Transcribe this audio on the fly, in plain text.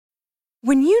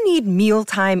When you need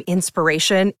mealtime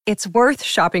inspiration, it's worth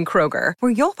shopping Kroger,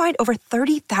 where you'll find over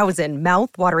 30,000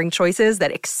 mouth-watering choices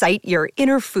that excite your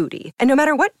inner foodie. And no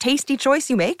matter what tasty choice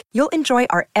you make, you'll enjoy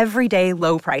our everyday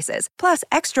low prices, plus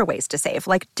extra ways to save,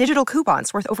 like digital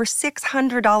coupons worth over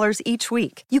 $600 each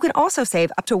week. You can also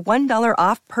save up to $1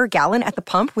 off per gallon at the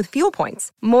pump with fuel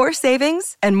points. More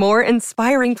savings and more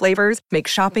inspiring flavors make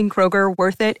shopping Kroger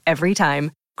worth it every time.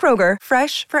 Kroger,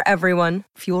 fresh for everyone.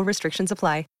 Fuel restrictions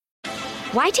apply.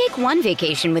 Why take one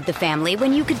vacation with the family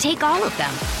when you could take all of them?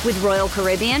 With Royal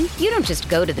Caribbean, you don't just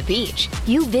go to the beach.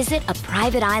 You visit a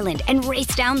private island and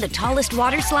race down the tallest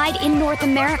water slide in North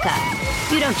America.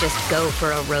 You don't just go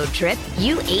for a road trip.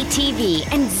 You ATV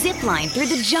and zip line through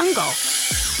the jungle.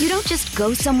 You don't just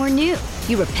go somewhere new.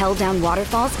 You rappel down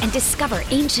waterfalls and discover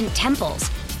ancient temples.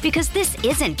 Because this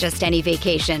isn't just any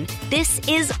vacation. This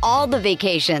is all the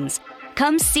vacations.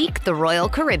 Come seek the Royal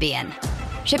Caribbean.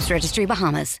 Ships Registry,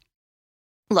 Bahamas.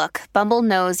 Look, Bumble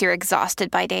knows you're exhausted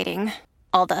by dating.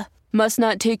 All the, must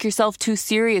not take yourself too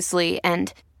seriously,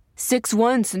 and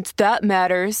 6'1" since that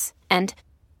matters, and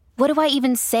what do I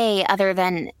even say other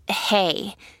than,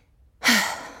 hey?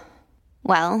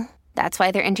 Well, that's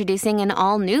why they're introducing an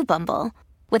all-new Bumble,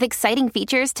 with exciting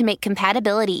features to make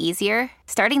compatibility easier,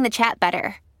 starting the chat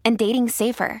better, and dating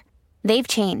safer. They've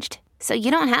changed, so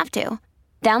you don't have to.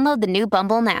 Download the new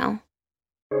Bumble now.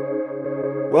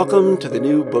 Welcome to the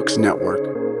New Books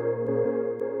Network.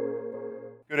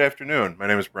 Good afternoon. My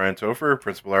name is Brian Topher,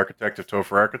 Principal Architect of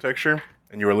Topher Architecture,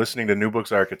 and you are listening to New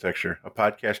Books Architecture, a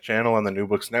podcast channel on the New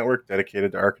Books Network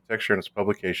dedicated to architecture and its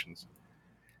publications.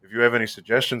 If you have any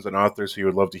suggestions on authors who you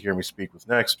would love to hear me speak with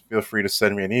next, feel free to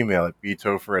send me an email at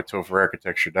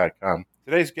btopher@topherarchitecture.com.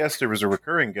 Today's guest is a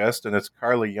recurring guest, and it's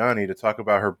Carla Yanni to talk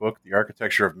about her book, The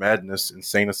Architecture of Madness,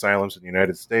 Insane Asylums in the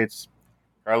United States.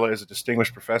 Carla is a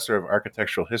distinguished professor of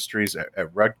architectural histories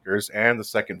at Rutgers and the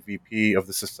second VP of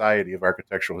the Society of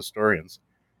Architectural Historians.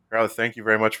 Carla, thank you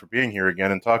very much for being here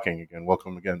again and talking again.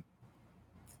 Welcome again.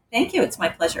 Thank you. It's my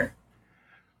pleasure.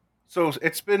 So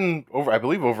it's been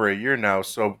over a year now.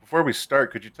 So before we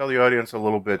start, could you tell the audience a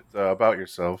little bit about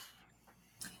yourself?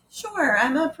 Sure.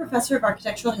 I'm a professor of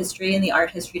architectural history in the art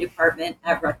history department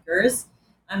at Rutgers.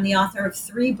 I'm the author of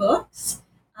 3 books.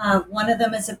 One of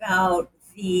them is about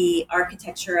the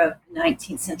architecture of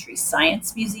 19th century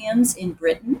science museums in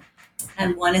Britain,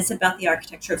 and one is about the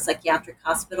architecture of psychiatric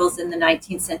hospitals in the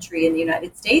 19th century in the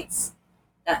United States.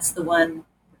 That's the one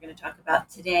we're going to talk about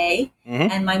today. Mm-hmm.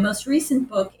 And my most recent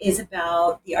book is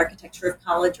about the architecture of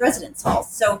college residence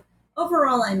halls. So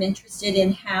overall, I'm interested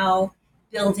in how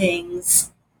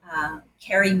buildings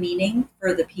carry meaning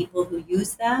for the people who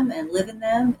use them and live in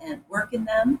them and work in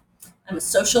them. I'm a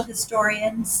social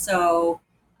historian, so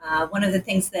one of the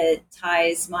things that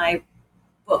ties my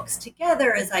books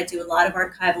together is I do a lot of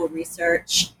archival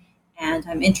research, and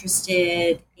I'm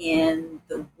interested in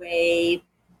the way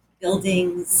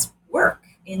buildings work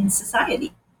in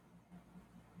society.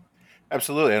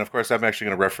 Absolutely. And of course, I'm actually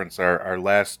going to reference our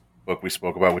last book we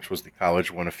spoke about, which was the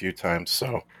college one, a few times.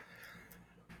 So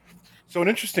an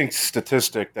interesting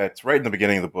statistic that's right in the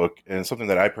beginning of the book, and something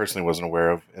that I personally wasn't aware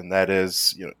of, and that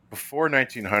is, before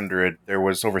 1900, there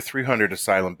was over 300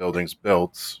 asylum buildings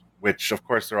built, which, of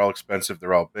course, they're all expensive,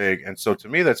 they're all big. And so to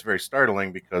me, that's very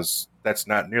startling because that's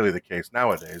not nearly the case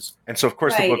nowadays. And so, of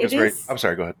course, the book is very... I'm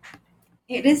sorry, go ahead.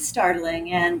 It is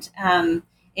startling, and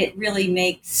it really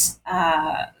makes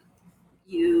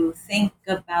you think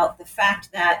about the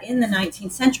fact that in the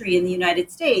 19th century in the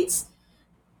United States,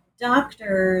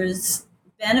 doctors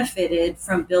benefited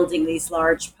from building these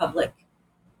large public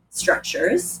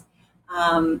structures.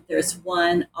 There's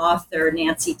one author,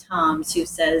 Nancy Toms, who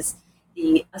says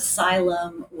the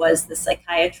asylum was the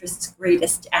psychiatrist's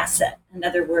greatest asset. In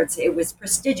other words, it was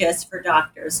prestigious for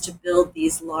doctors to build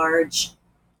these large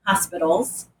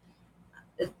hospitals.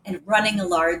 And running a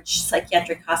large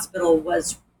psychiatric hospital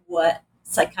was what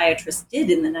psychiatrists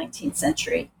did in the 19th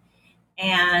century.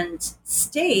 And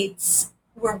states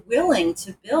were willing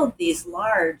to build these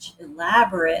large,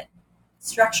 elaborate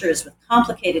structures with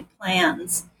complicated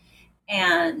plans.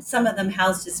 And some of them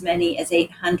housed as many as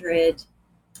 800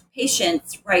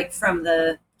 patients right from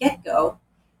the get-go.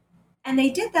 And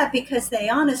they did that because they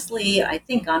honestly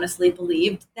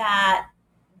believed that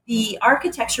the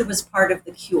architecture was part of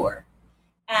the cure,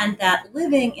 and that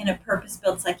living in a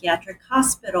purpose-built psychiatric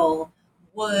hospital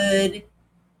would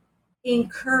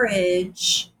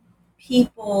encourage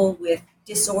people with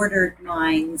disordered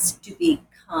minds to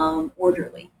become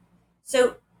orderly.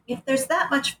 So if there's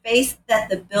that much faith that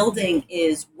the building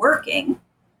is working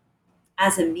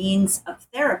as a means of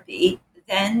therapy,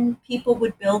 then people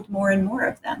would build more and more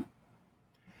of them.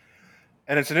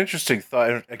 And it's an interesting thought.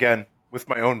 And again, with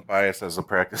my own bias as a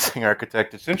practicing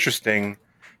architect, it's interesting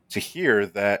to hear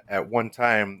that at one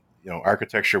time,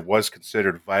 architecture was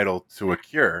considered vital to a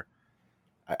cure.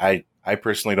 I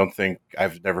personally don't think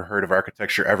I've never heard of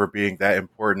architecture ever being that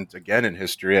important again in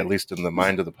history, at least in the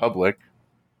mind of the public.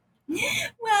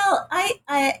 Well,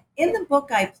 I in the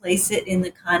book I place it in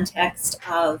the context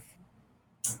of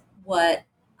what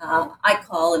I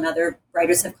call, and other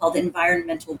writers have called,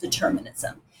 environmental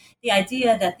determinism. The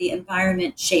idea that the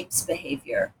environment shapes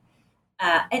behavior.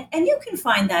 And you can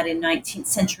find that in 19th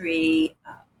century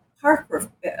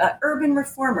urban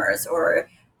reformers, or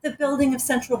the building of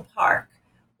Central Park,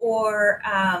 or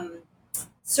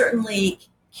certainly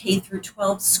K through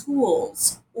 12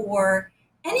 schools, or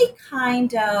any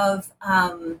kind of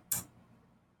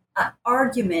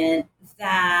argument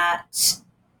that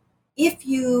if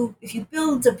you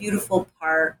build a beautiful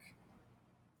park,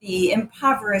 the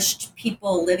impoverished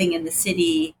people living in the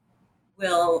city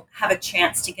will have a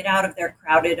chance to get out of their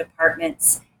crowded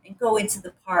apartments and go into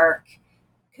the park,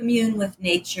 commune with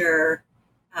nature,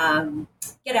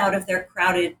 get out of their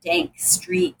crowded, dank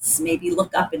streets, maybe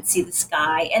look up and see the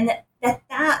sky, and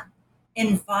that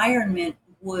environment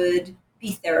would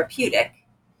be therapeutic.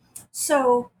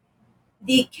 So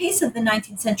the case of the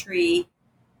 19th century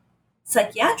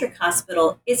psychiatric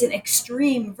hospital is an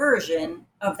extreme version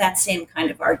of that same kind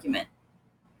of argument,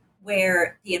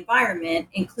 where the environment,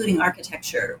 including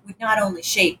architecture, would not only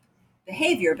shape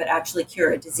behavior but actually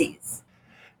cure a disease.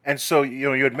 And so, you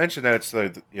had mentioned that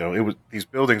it was these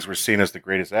buildings were seen as the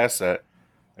greatest asset.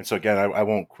 And so, again, I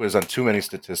won't quiz on too many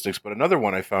statistics, but another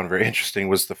one I found very interesting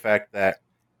was the fact that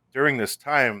during this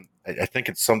time, I think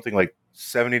it's something like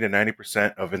 70 to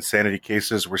 90% of insanity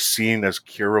cases were seen as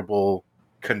curable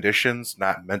conditions,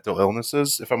 not mental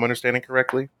illnesses, if I'm understanding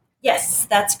correctly. Yes,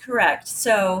 that's correct.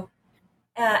 So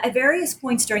at various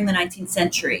points during the 19th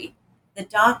century, the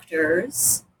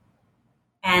doctors,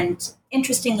 and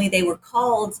interestingly, they were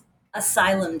called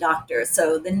asylum doctors.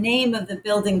 So the name of the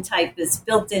building type is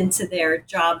built into their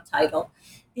job title.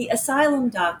 The asylum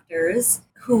doctors,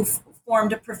 who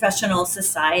formed a professional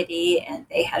society, and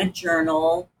they had a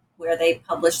journal where they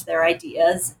published their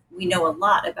ideas. We know a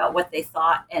lot about what they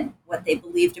thought and what they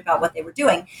believed about what they were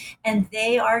doing. And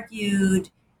they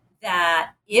argued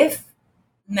that if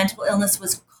mental illness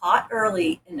was caught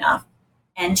early enough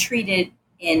and treated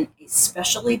in a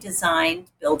specially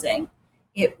designed building,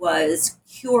 it was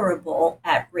curable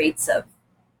at rates of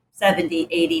 70,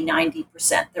 80,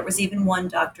 90%. There was even one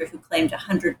doctor who claimed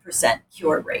 100%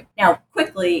 cure rate. Now,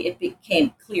 quickly, it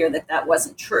became clear that that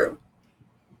wasn't true.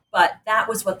 But that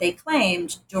was what they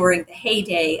claimed during the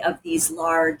heyday of these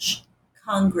large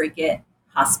congregate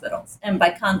hospitals. And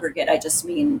by congregate, I just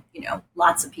mean,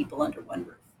 lots of people under one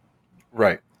roof.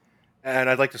 Right. And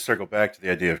I'd like to circle back to the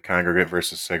idea of congregate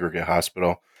versus segregate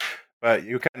hospital. But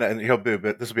you kind of, and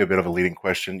this will be a bit of a leading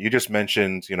question. You just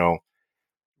mentioned,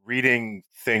 reading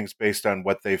things based on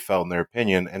what they felt in their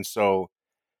opinion. And so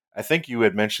I think you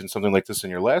had mentioned something like this in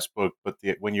your last book, but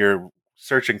when you're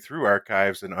searching through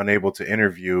archives and unable to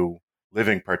interview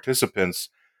living participants,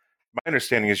 my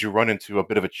understanding is you run into a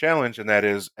bit of a challenge, and that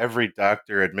is every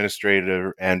doctor,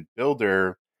 administrator, and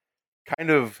builder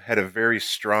kind of had a very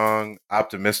strong,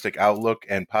 optimistic outlook,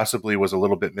 and possibly was a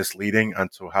little bit misleading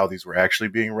onto how these were actually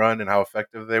being run and how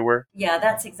effective they were. Yeah,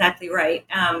 that's exactly right.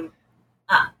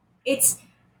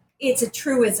 It's a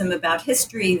truism about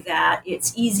history that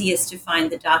it's easiest to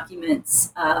find the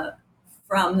documents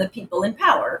from the people in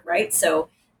power, right? So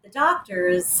the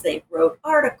doctors, they wrote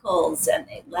articles and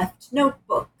they left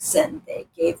notebooks and they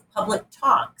gave public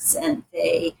talks and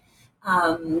they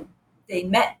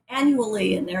met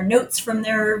annually in their notes from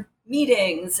their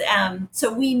meetings.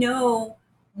 So we know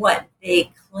what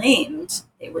they claimed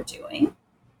they were doing.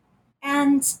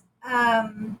 And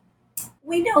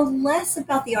we know less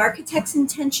about the architect's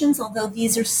intentions, although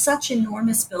these are such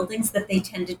enormous buildings that they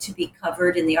tended to be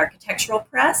covered in the architectural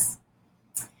press.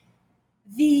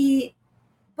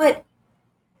 But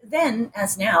then,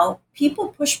 as now, people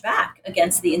push back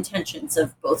against the intentions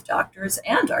of both doctors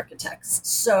and architects.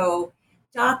 So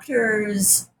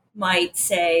doctors might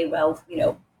say, well,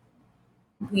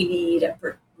 we need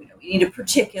a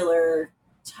particular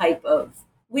type of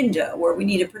window, or we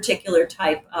need a particular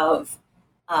type of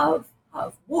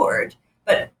ward,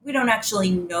 but we don't actually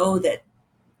know that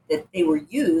they were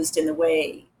used in the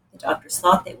way the doctors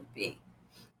thought they would be.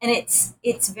 And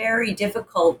it's very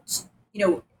difficult,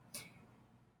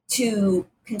 to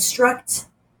construct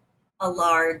a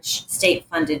large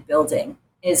state-funded building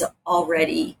is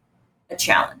already a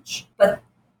challenge. But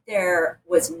there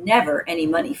was never any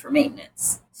money for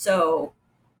maintenance. So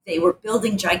they were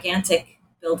building gigantic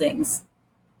buildings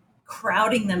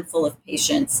crowding them full of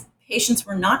patients. Patients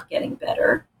were not getting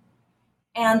better,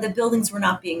 and the buildings were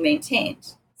not being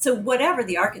maintained. So whatever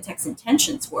the architect's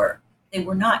intentions were, they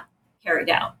were not carried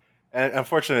out. And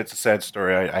unfortunately, it's a sad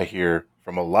story I hear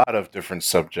from a lot of different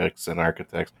subjects and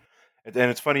architects. And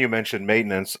it's funny you mentioned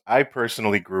maintenance. I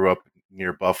personally grew up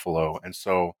near Buffalo, and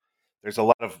so there's a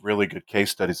lot of really good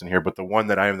case studies in here. But the one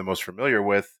that I am the most familiar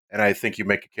with, and I think you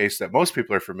make a case that most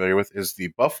people are familiar with, is the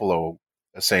Buffalo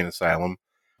Insane Asylum,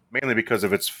 mainly because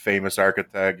of its famous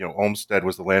architect. Olmsted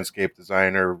was the landscape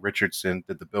designer. Richardson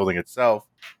did the building itself.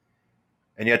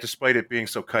 And yet, despite it being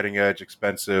so cutting edge,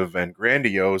 expensive, and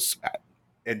grandiose,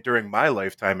 and during my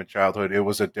lifetime and childhood, it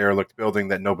was a derelict building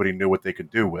that nobody knew what they could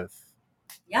do with.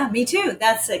 Yeah, me too.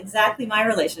 That's exactly my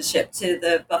relationship to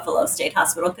the Buffalo State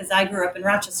Hospital, because I grew up in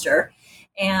Rochester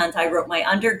and I wrote my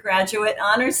undergraduate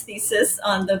honors thesis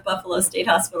on the Buffalo State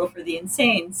Hospital for the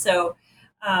Insane. So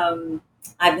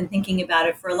I've been thinking about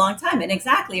it for a long time. And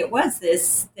exactly, it was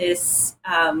this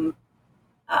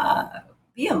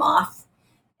behemoth,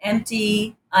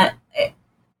 empty. It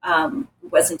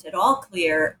wasn't at all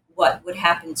clear what would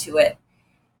happen to it.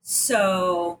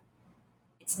 So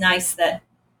it's nice that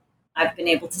I've been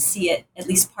able to see it, at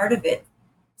least part of it,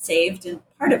 saved and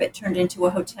part of it turned into a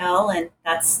hotel, and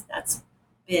that's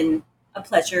been a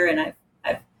pleasure. And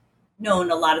I've known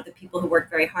a lot of the people who work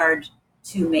very hard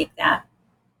to make that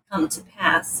come to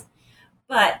pass.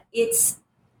 But it's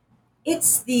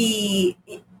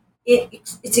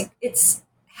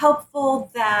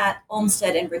helpful that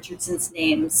Olmsted and Richardson's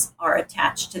names are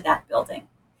attached to that building,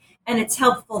 and it's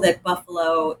helpful that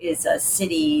Buffalo is a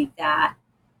city that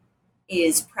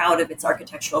is proud of its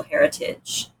architectural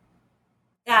heritage.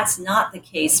 That's not the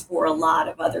case for a lot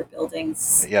of other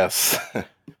buildings. Yes.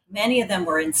 Many of them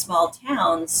were in small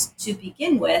towns to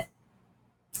begin with,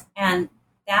 and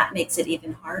that makes it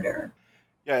even harder.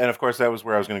 Yeah, and of course, that was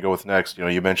where I was going to go with next.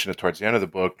 You mentioned it towards the end of the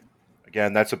book.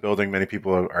 Again, that's a building many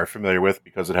people are familiar with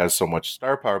because it has so much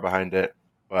star power behind it,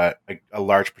 but a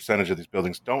large percentage of these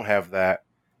buildings don't have that.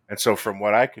 And so from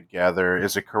what I could gather,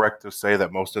 is it correct to say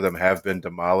that most of them have been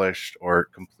demolished or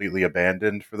completely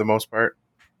abandoned for the most part?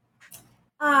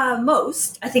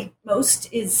 Most. I think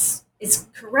most is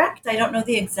correct. I don't know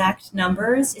the exact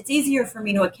numbers. It's easier for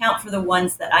me to account for the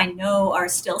ones that I know are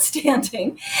still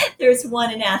standing. There's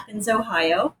one in Athens,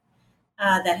 Ohio,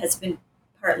 that has been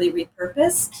partly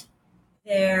repurposed.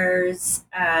 There's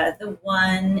the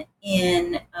one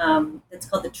in that's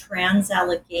called the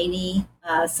Trans-Allegheny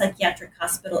Psychiatric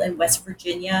Hospital in West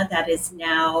Virginia that is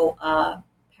now a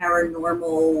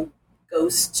paranormal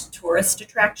ghost tourist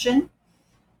attraction.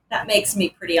 That makes me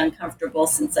pretty uncomfortable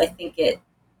since I think it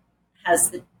has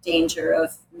the danger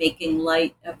of making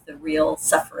light of the real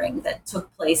suffering that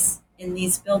took place in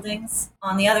these buildings.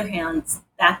 On the other hand,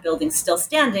 that building's still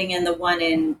standing, and the one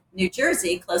in New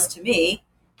Jersey, close to me,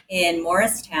 in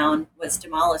Morristown, was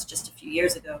demolished just a few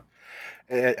years ago.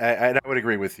 And I would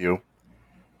agree with you.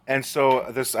 And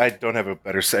so I don't have a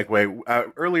better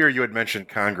segue. Earlier you had mentioned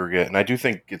Congregate, and I do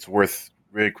think it's worth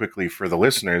really quickly for the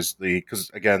listeners,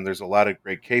 because again, there's a lot of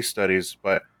great case studies,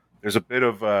 but there's a bit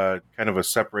of kind of a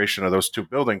separation of those two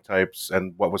building types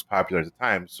and what was popular at the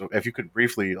time. So if you could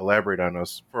briefly elaborate on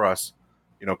for us,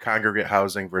 congregate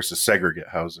housing versus segregate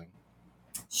housing.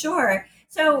 Sure.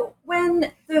 So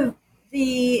when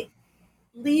the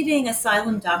leading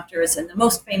asylum doctors, and the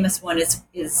most famous one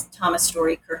is Thomas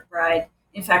Story Kirkbride.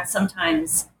 In fact,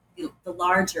 sometimes the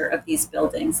larger of these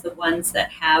buildings, the ones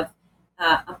that have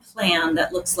a plan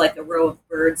that looks like a row of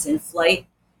birds in flight,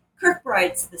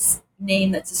 Kirkbride's the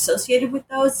name that's associated with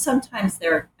those. Sometimes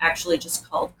they're actually just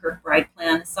called Kirkbride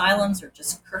Plan Asylums or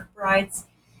just Kirkbrides.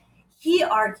 He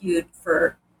argued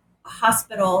for a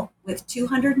hospital with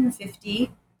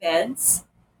 250 beds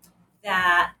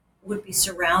that would be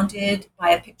surrounded by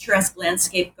a picturesque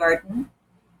landscape garden.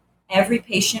 Every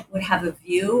patient would have a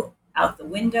view out the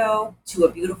window to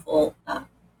a beautiful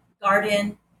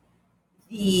garden.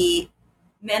 The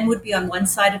men would be on one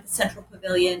side of the central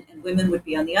pavilion and women would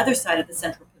be on the other side of the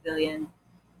central pavilion.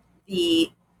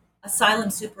 The asylum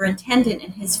superintendent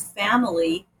and his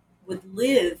family would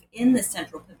live in the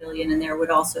central pavilion, and there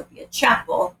would also be a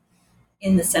chapel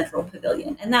in the central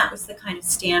pavilion. And that was the kind of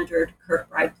standard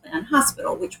Kirkbride Plan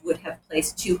hospital, which would have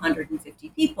placed 250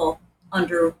 people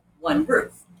under one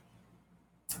roof.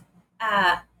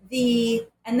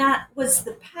 And that was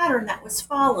the pattern that was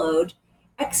followed,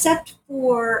 except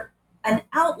for an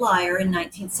outlier in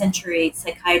 19th century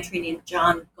psychiatry named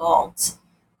John Galt,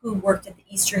 who worked at the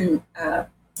Eastern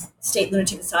State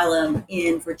Lunatic Asylum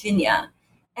in Virginia.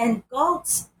 And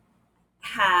Galt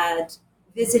had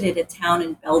visited a town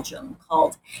in Belgium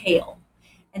called Hale.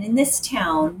 And in this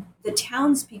town, the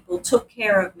townspeople took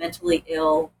care of mentally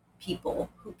ill people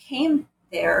who came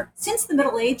there since the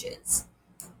Middle Ages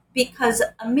because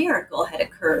a miracle had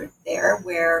occurred there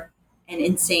where an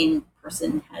insane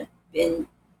person had been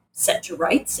set to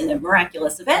rights in a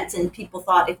miraculous event. And people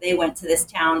thought if they went to this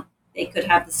town, they could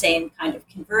have the same kind of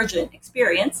conversion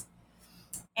experience.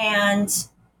 And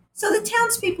so the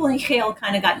townspeople in Geel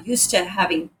kind of got used to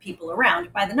having people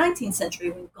around. By the 19th century,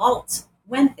 when Galt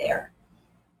went there,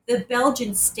 the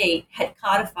Belgian state had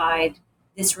codified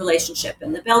this relationship,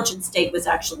 and the Belgian state was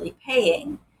actually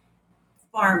paying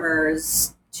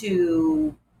farmers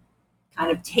to kind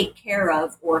of take care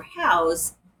of or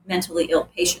house mentally ill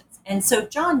patients. And so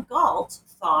John Galt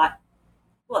thought,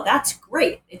 well, that's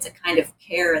great. It's a kind of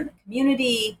care in the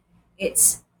community.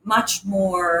 It's much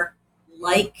more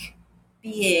like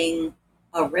being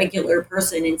a regular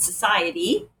person in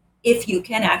society if you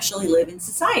can actually live in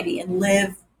society and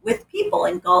live with people.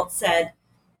 And Galt said,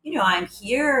 I'm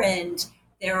here and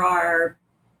there are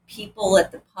people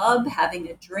at the pub having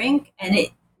a drink and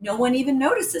no one even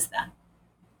notices them.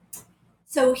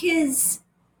 So his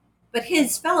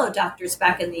fellow doctors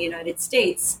back in the United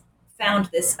States found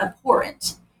this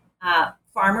abhorrent.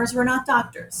 Farmers were not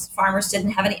doctors. Farmers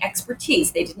didn't have any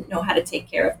expertise. They didn't know how to take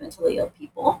care of mentally ill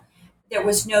people. There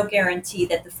was no guarantee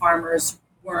that the farmers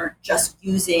weren't just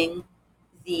using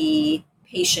the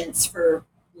patients for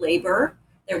labor.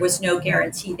 There was no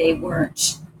guarantee they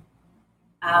weren't,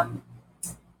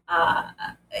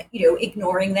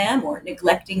 ignoring them or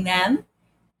neglecting them.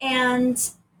 And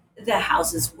the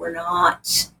houses were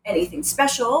not anything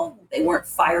special. They weren't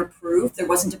fireproof. There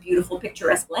wasn't a beautiful,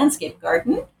 picturesque landscape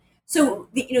garden. So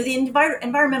the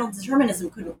environmental determinism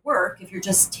couldn't work if you're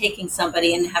just taking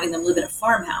somebody and having them live in a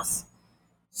farmhouse.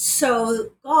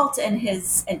 So Galt and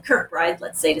Kirkbride,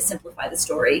 let's say to simplify the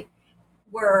story,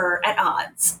 were at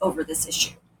odds over this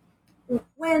issue.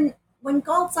 When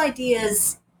Galt's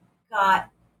ideas got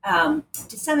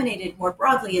disseminated more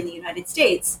broadly in the United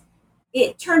States,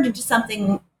 it turned into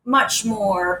something much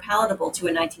more palatable to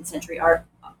a 19th century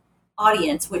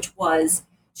audience, which was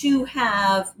to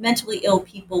have mentally ill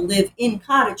people live in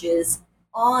cottages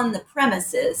on the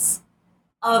premises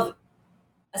of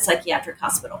a psychiatric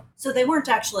hospital. So they weren't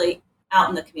actually out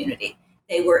in the community.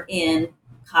 They were in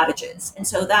cottages. And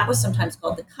so that was sometimes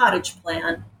called the cottage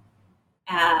plan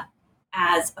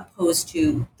as opposed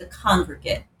to the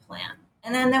congregate plan.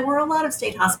 And then there were a lot of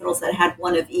state hospitals that had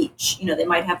one of each. They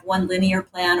might have one linear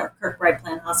plan or Kirkbride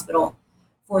plan hospital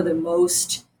for the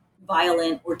most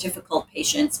violent or difficult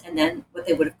patients. And then what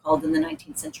they would have called in the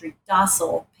 19th century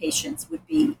docile patients would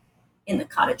be in the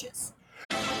cottages.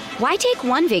 Why take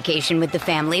one vacation with the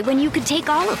family when you could take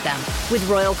all of them? With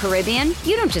Royal Caribbean,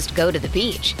 you don't just go to the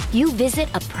beach. You visit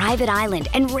a private island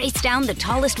and race down the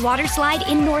tallest water slide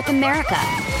in North America.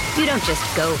 You don't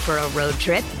just go for a road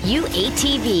trip. You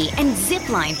ATV and zip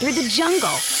line through the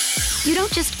jungle. You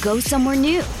don't just go somewhere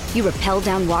new. You rappel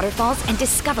down waterfalls and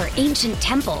discover ancient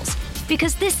temples.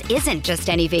 Because this isn't just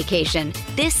any vacation.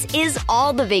 This is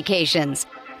all the vacations.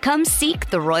 Come seek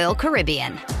the Royal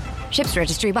Caribbean. Ships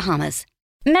Registry, Bahamas.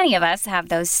 Many of us have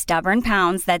those stubborn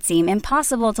pounds that seem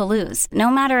impossible to lose,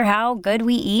 no matter how good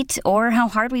we eat or how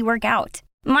hard we work out.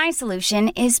 My solution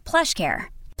is PlushCare.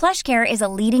 PlushCare is a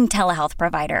leading telehealth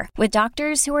provider with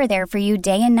doctors who are there for you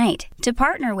day and night to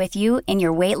partner with you in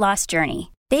your weight loss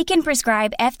journey. They can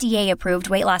prescribe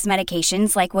FDA-approved weight loss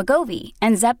medications like Wegovy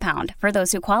and Zepbound for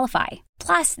those who qualify.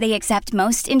 Plus, they accept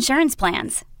most insurance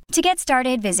plans. To get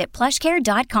started, visit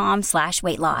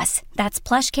plushcare.com/weightloss. That's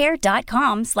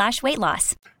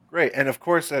plushcare.com/weightloss. Great. And of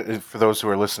course, for those who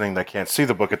are listening that can't see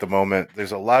the book at the moment,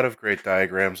 there's a lot of great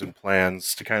diagrams and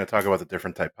plans to kind of talk about the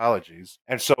different typologies.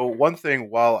 And so one thing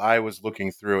while I was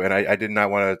looking through, and I did not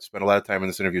want to spend a lot of time in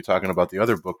this interview talking about the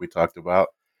other book we talked about.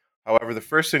 However, the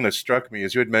first thing that struck me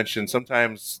is you had mentioned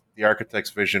sometimes the architect's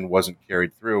vision wasn't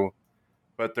carried through.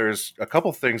 But there's a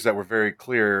couple things that were very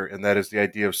clear, and that is the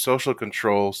idea of social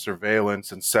control,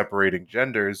 surveillance, and separating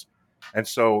genders. And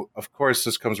so, of course,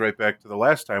 this comes right back to the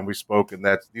last time we spoke, and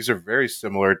that these are very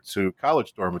similar to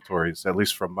college dormitories, at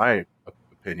least from my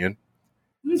opinion.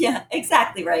 Yeah,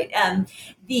 exactly right.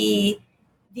 The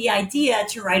idea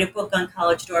to write a book on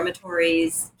college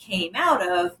dormitories came out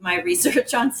of my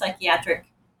research on psychiatric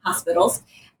hospitals.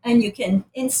 And you can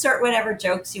insert whatever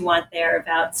jokes you want there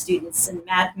about students and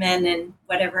madmen and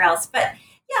whatever else. But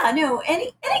yeah, no,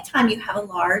 anytime you have a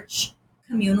large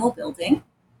communal building,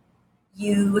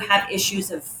 you have issues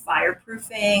of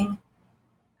fireproofing,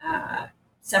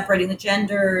 separating the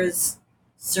genders,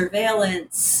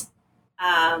 surveillance,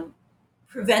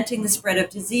 preventing the spread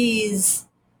of disease,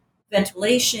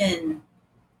 ventilation,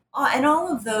 And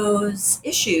all of those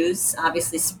issues,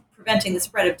 obviously, preventing the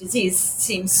spread of disease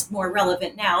seems more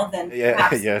relevant now than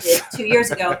perhaps yes. it did 2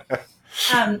 years ago.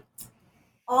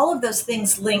 All of those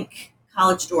things link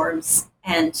college dorms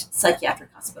and psychiatric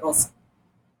hospitals.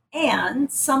 And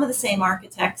some of the same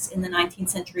architects in the 19th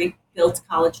century built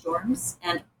college dorms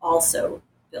and also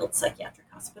built psychiatric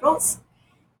hospitals.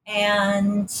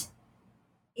 And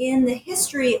in the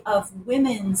history of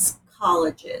women's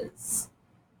colleges,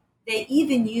 they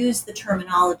even use the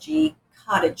terminology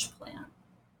cottage plan.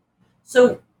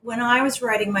 So when I was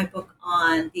writing my book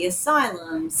on the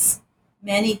asylums,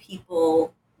 many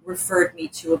people referred me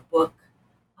to a book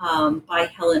by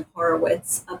Helen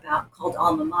Horowitz called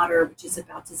Alma Mater, which is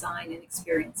about design and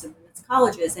experience in women's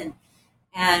colleges.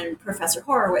 And Professor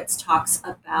Horowitz talks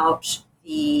about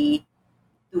the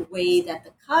way that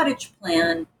the cottage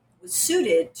plan was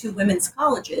suited to women's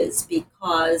colleges,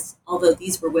 because although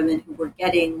these were women who were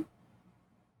getting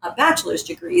a bachelor's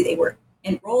degree, they were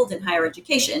enrolled in higher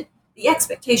education, the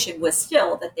expectation was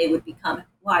still that they would become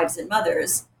wives and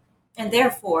mothers. And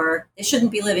therefore, they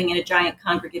shouldn't be living in a giant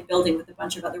congregate building with a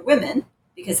bunch of other women,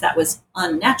 because that was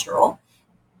unnatural.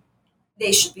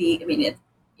 They should be,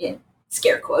 in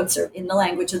scare quotes or in the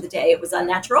language of the day, it was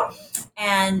unnatural.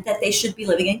 And that they should be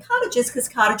living in cottages, because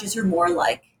cottages are more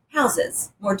like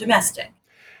houses, more domestic.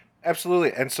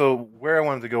 Absolutely. And so where I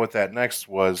wanted to go with that next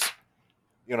was,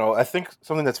 I think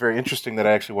something that's very interesting that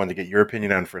I actually wanted to get your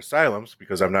opinion on for asylums,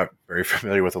 because I'm not very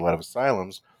familiar with a lot of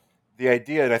asylums. The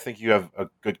idea, and I think you have a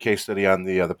good case study on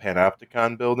the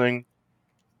Panopticon building,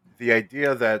 the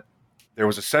idea that there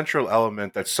was a central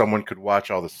element that someone could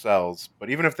watch all the cells, but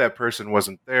even if that person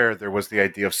wasn't there, there was the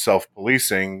idea of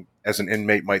self-policing, as an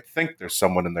inmate might think there's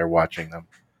someone in there watching them.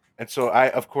 And so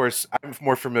I'm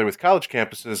more familiar with college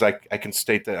campuses. I can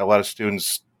state that a lot of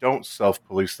students don't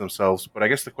self-police themselves, but I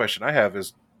guess the question I have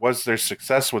is, was there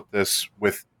success with this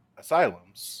with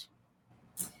asylums?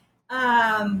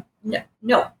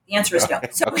 No. The answer is no.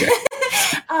 So, Okay.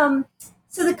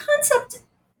 So the concept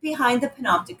behind the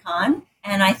Panopticon,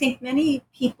 and I think many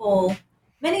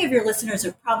of your listeners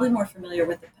are probably more familiar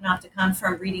with the Panopticon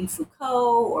from reading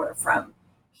Foucault or from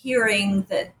hearing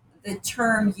the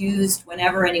term used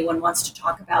whenever anyone wants to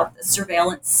talk about the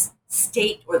surveillance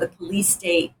state or the police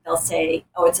state. They'll say,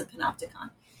 oh, it's a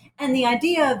Panopticon. And the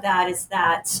idea of that is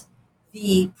that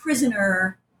the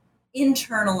prisoner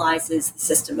internalizes the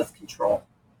system of control,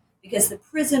 because the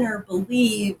prisoner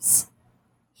believes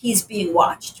he's being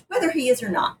watched, whether he is or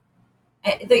not.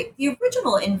 The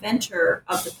original inventor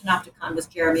of the Panopticon was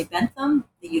Jeremy Bentham,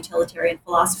 the utilitarian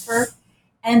philosopher.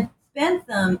 And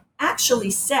Bentham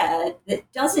actually said that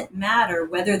it doesn't matter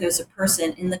whether there's a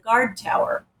person in the guard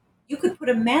tower. You could put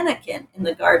a mannequin in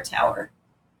the guard tower,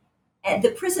 and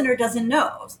the prisoner doesn't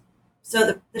know.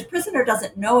 So the prisoner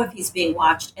doesn't know if he's being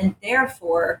watched, and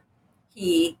therefore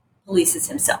he polices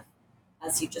himself,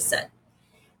 as you just said.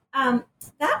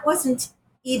 That wasn't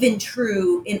even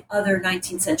true in other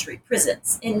 19th century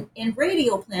prisons. In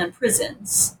radial plan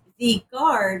prisons, the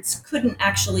guards couldn't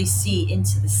actually see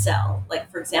into the cell. Like,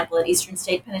 for example, at Eastern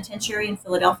State Penitentiary in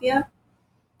Philadelphia,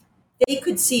 they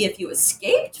could see if you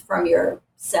escaped from your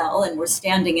cell and were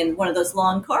standing in one of those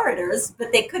long corridors,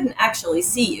 but they couldn't actually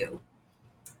see you.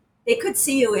 They could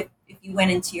see you if you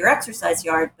went into your exercise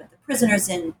yard, but the prisoners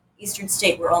in Eastern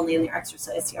State were only in their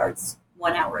exercise yards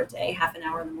 1 hour a day, half an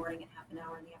hour in the morning and half an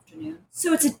hour in the afternoon.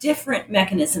 So it's a different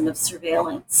mechanism of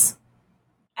surveillance.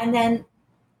 And then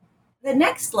the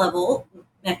next level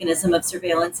mechanism of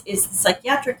surveillance is the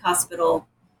psychiatric hospital,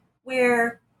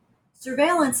 where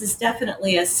surveillance is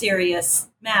definitely a serious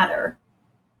matter.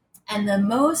 And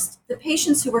the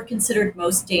patients who were considered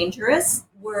most dangerous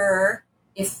were,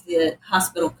 if the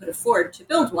hospital could afford to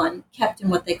build one, kept in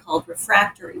what they called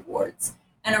refractory wards.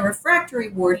 And a refractory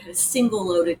ward had a single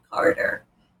loaded corridor.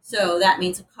 So that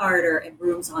means a corridor and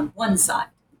rooms on one side.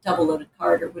 A double loaded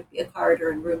corridor would be a corridor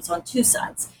and rooms on two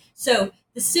sides. So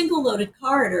the single loaded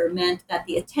corridor meant that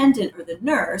the attendant or the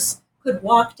nurse could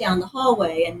walk down the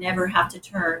hallway and never have to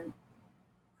turn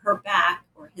her back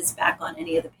or his back on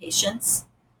any of the patients.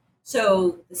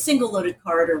 So the single loaded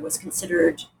corridor was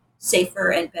considered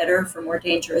safer and better for more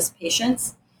dangerous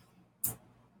patients.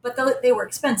 But they were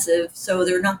expensive, so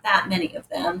there are not that many of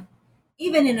them.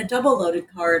 Even in a double-loaded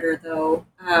corridor, though,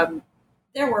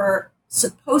 there were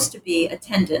supposed to be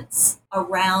attendants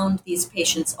around these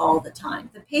patients all the time.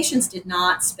 The patients did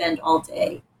not spend all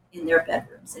day in their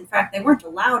bedrooms. In fact, they weren't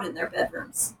allowed in their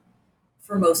bedrooms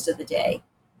for most of the day.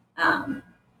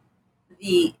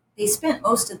 They spent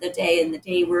most of the day in the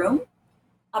day room,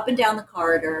 up and down the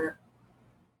corridor,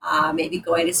 maybe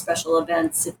going to special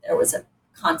events if there was a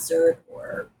concert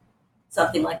or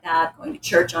something like that, going to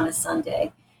church on a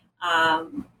Sunday.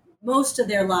 Most of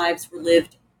their lives were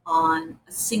lived on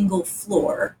a single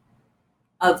floor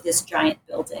of this giant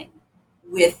building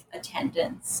with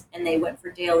attendants, and they went for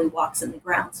daily walks in the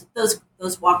grounds.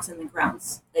 Those walks in the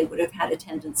grounds, they would have had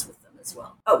attendants with them as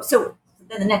well. Oh, so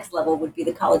then the next level would be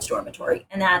the college dormitory,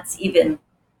 and that's even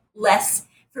less.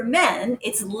 For men,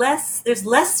 there's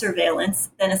less surveillance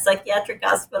than a psychiatric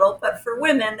hospital, but for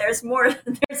women, there's more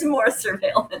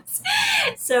surveillance.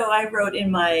 So I wrote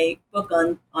in my book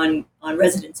on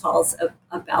residence halls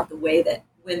about the way that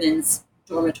women's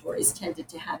dormitories tended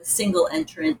to have a single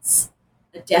entrance,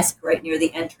 a desk right near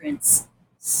the entrance,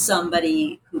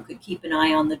 somebody who could keep an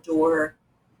eye on the door,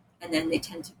 and then they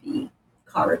tend to be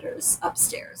corridors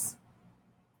upstairs.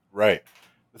 Right.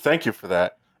 Thank you for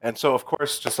that. And so, of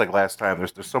course, just like last time,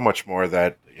 there's so much more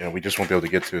that we just won't be able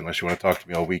to get to unless you want to talk to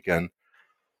me all weekend.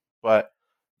 But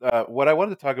what I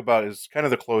wanted to talk about is kind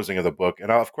of the closing of the book, and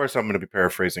of course, I'm going to be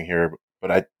paraphrasing here.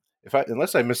 But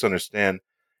unless I misunderstand,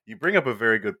 you bring up a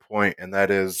very good point, and that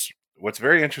is what's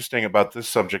very interesting about this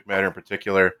subject matter in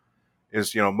particular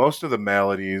is most of the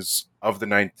maladies of the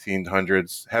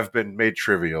 1900s have been made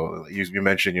trivial. You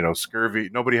mentioned scurvy.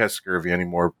 Nobody has scurvy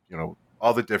anymore.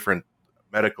 All the different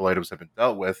medical items have been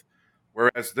dealt with,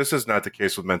 whereas this is not the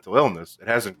case with mental illness. It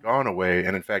hasn't gone away,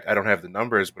 and in fact, I don't have the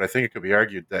numbers, but I think it could be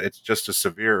argued that it's just as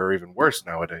severe or even worse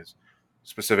nowadays,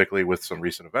 specifically with some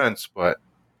recent events. But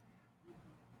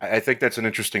I think that's an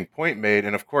interesting point made,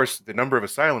 and of course, the number of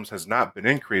asylums has not been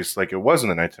increased like it was in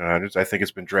the 1900s. I think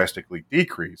it's been drastically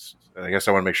decreased. And I guess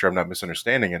I want to make sure I'm not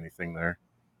misunderstanding anything there.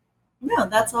 No,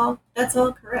 that's all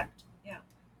correct.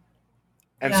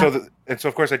 And so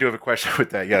of course I do have a question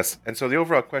with that. Yes. And so the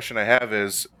overall question I have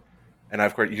is, and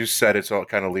of course you said it's all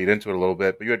kind of lead into it a little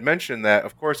bit, but you had mentioned that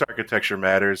of course architecture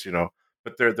matters,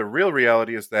 but the real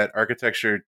reality is that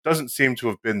architecture doesn't seem to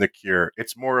have been the cure.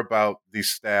 It's more about the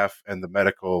staff and the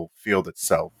medical field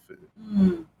itself.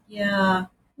 Yeah.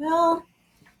 Well,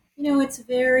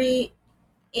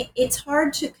 it's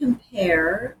hard to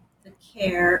compare the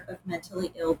care of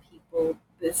mentally ill people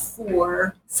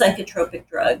before psychotropic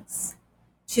drugs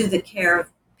to the care of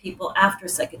people after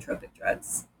psychotropic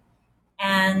drugs.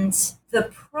 And the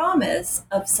promise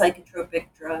of psychotropic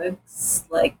drugs,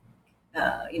 like,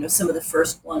 some of the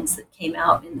first ones that came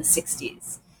out in the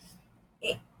 60s,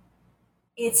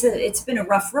 it's been a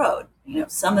rough road.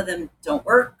 Some of them don't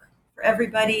work for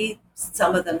everybody.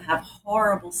 Some of them have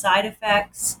horrible side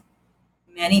effects.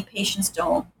 Many patients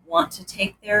don't want to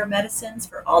take their medicines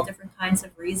for all different kinds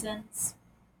of reasons.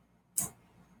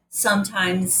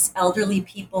 Sometimes elderly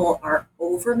people are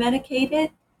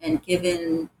over-medicated and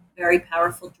given very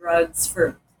powerful drugs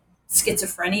for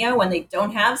schizophrenia when they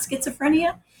don't have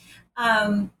schizophrenia.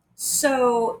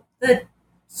 So the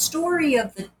story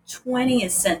of the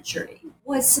 20th century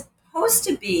was supposed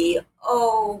to be,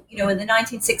 in the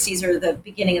 1960s or the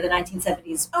beginning of the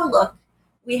 1970s, look,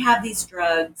 we have these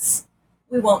drugs.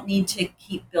 We won't need to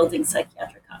keep building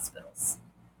psychiatric hospitals,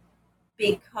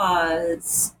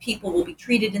 because people will be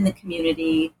treated in the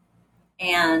community,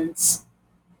 and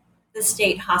the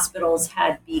state hospitals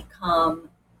had become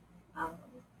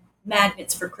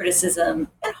magnets for criticism,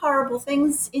 and horrible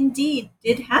things indeed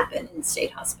did happen in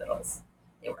state hospitals.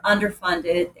 They were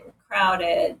underfunded, they were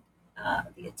crowded,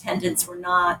 the attendants were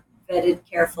not vetted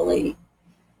carefully.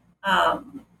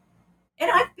 And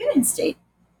I've been in state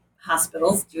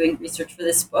hospitals doing research for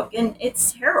this book, and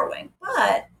it's harrowing.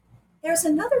 But there's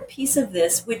another piece of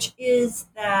this, which is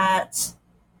that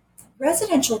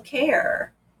residential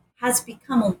care has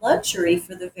become a luxury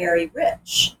for the very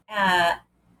rich.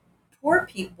 Poor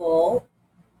people,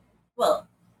 well,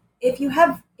 if you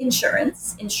have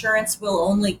insurance will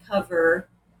only cover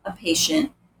a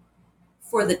patient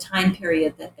for the time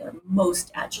period that they're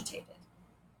most agitated.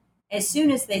 As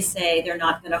soon as they say they're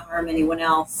not going to harm anyone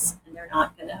else and they're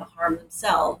not going to harm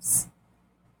themselves,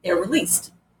 they're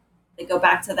released. They go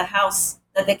back to the house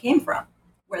that they came from,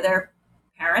 where their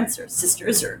parents or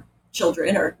sisters or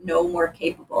children are no more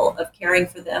capable of caring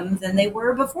for them than they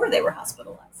were before they were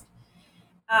hospitalized.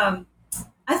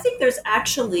 I think there's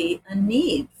actually a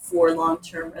need for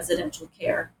long-term residential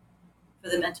care for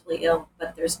the mentally ill,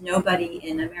 but there's nobody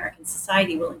in American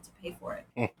society willing to pay for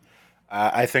it.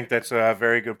 I think that's a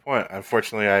very good point.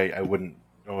 Unfortunately, I wouldn't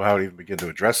know how to even begin to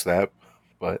address that,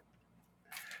 but...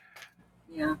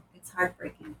 Yeah, it's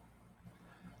heartbreaking.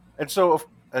 And so,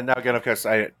 and now again, of course,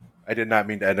 I did not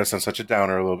mean to end us on such a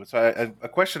downer a little bit. So a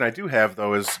question I do have,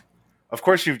 though, is, of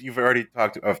course, you've already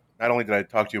talked, not only did I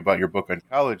talk to you about your book on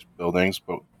college buildings,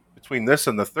 but between this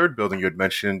and the third building you had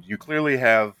mentioned, you clearly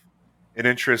have an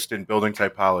interest in building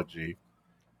typology.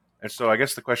 And so I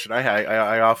guess the question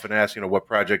I often ask, what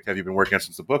project have you been working on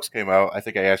since the books came out? I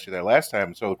think I asked you that last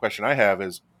time. So the question I have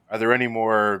is, are there any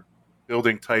more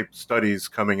building type studies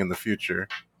coming in the future?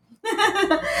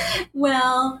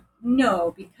 Well,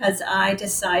 no, because I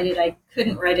decided I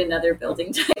couldn't write another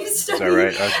building type study. Is that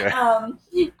right?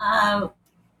 Okay.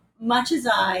 Much as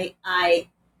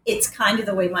it's kind of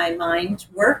the way my mind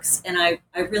works, and I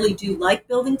really do like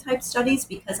building type studies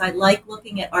because I like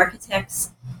looking at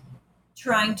architects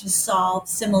trying to solve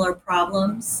similar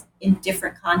problems in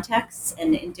different contexts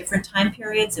and in different time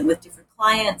periods and with different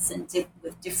clients and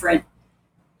with different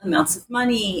amounts of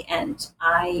money. And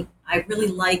I really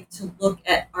like to look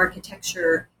at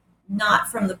architecture not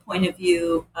from the point of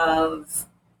view of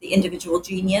the individual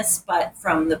genius, but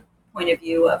from the point of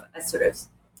view of a sort of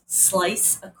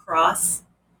slice across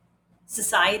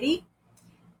society.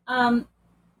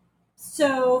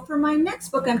 So for my next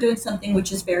book, I'm doing something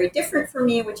which is very different for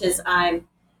me, which is I'm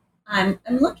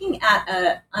looking at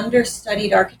an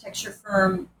understudied architecture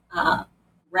firm,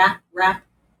 Rapp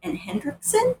and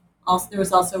Hendrickson. Also, there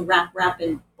was also Rapp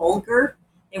and Bolger.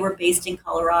 They were based in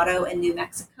Colorado and New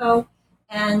Mexico,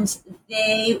 and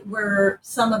they were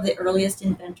some of the earliest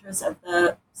inventors of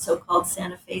the so-called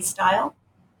Santa Fe style.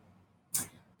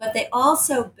 But they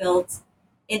also built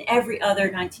in every other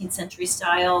 19th century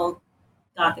style,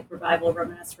 Gothic Revival,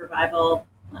 Romanesque Revival,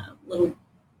 little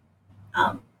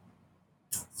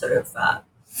sort of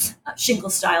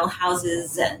shingle-style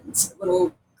houses and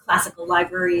little classical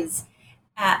libraries.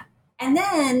 But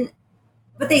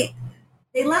they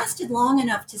lasted long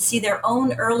enough to see their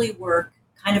own early work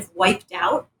kind of wiped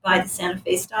out by the Santa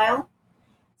Fe style.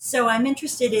 So I'm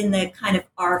interested in the kind of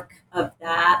arc of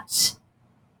that,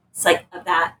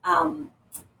 that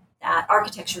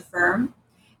architecture firm.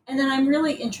 And then I'm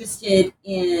really interested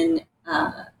in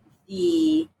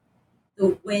the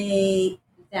way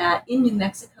that in New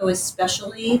Mexico,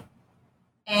 especially,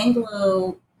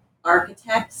 Anglo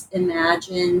architects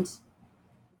imagined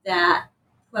that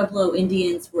Pueblo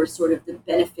Indians were sort of the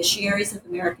beneficiaries of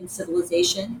American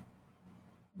civilization,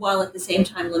 while at the same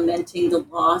time lamenting the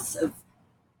loss of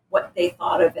what they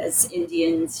thought of as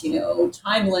Indians,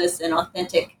 timeless and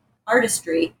authentic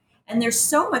artistry. And there's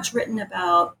so much written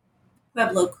about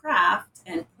Pueblo craft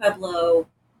and Pueblo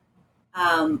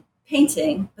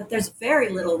painting, but there's very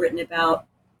little written about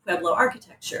Pueblo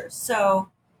architecture. So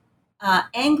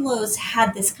Anglos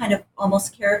had this kind of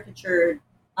almost caricatured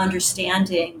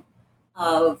understanding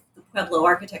of the Pueblo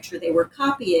architecture they were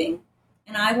copying,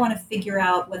 and I want to figure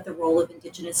out what the role of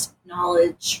indigenous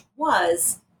knowledge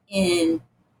was in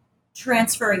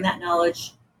transferring that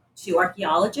knowledge to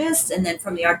archaeologists, and then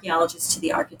from the archaeologists to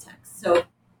the architects. So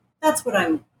that's what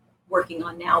I'm working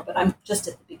on now, but I'm just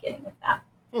at the beginning of that.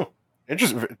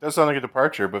 Interesting. It does sound like a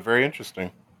departure, but very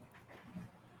interesting.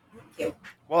 Thank you.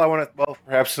 Well,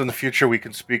 perhaps in the future we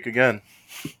can speak again.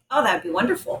 Oh, that'd be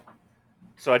wonderful.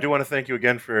 So I do want to thank you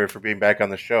again for being back on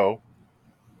the show.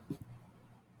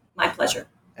 My pleasure.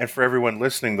 And for everyone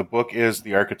listening, the book is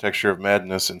The Architecture of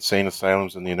Madness: Insane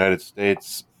Asylums in the United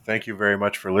States. Thank you very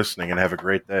much for listening, and have a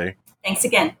great day. Thanks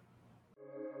again.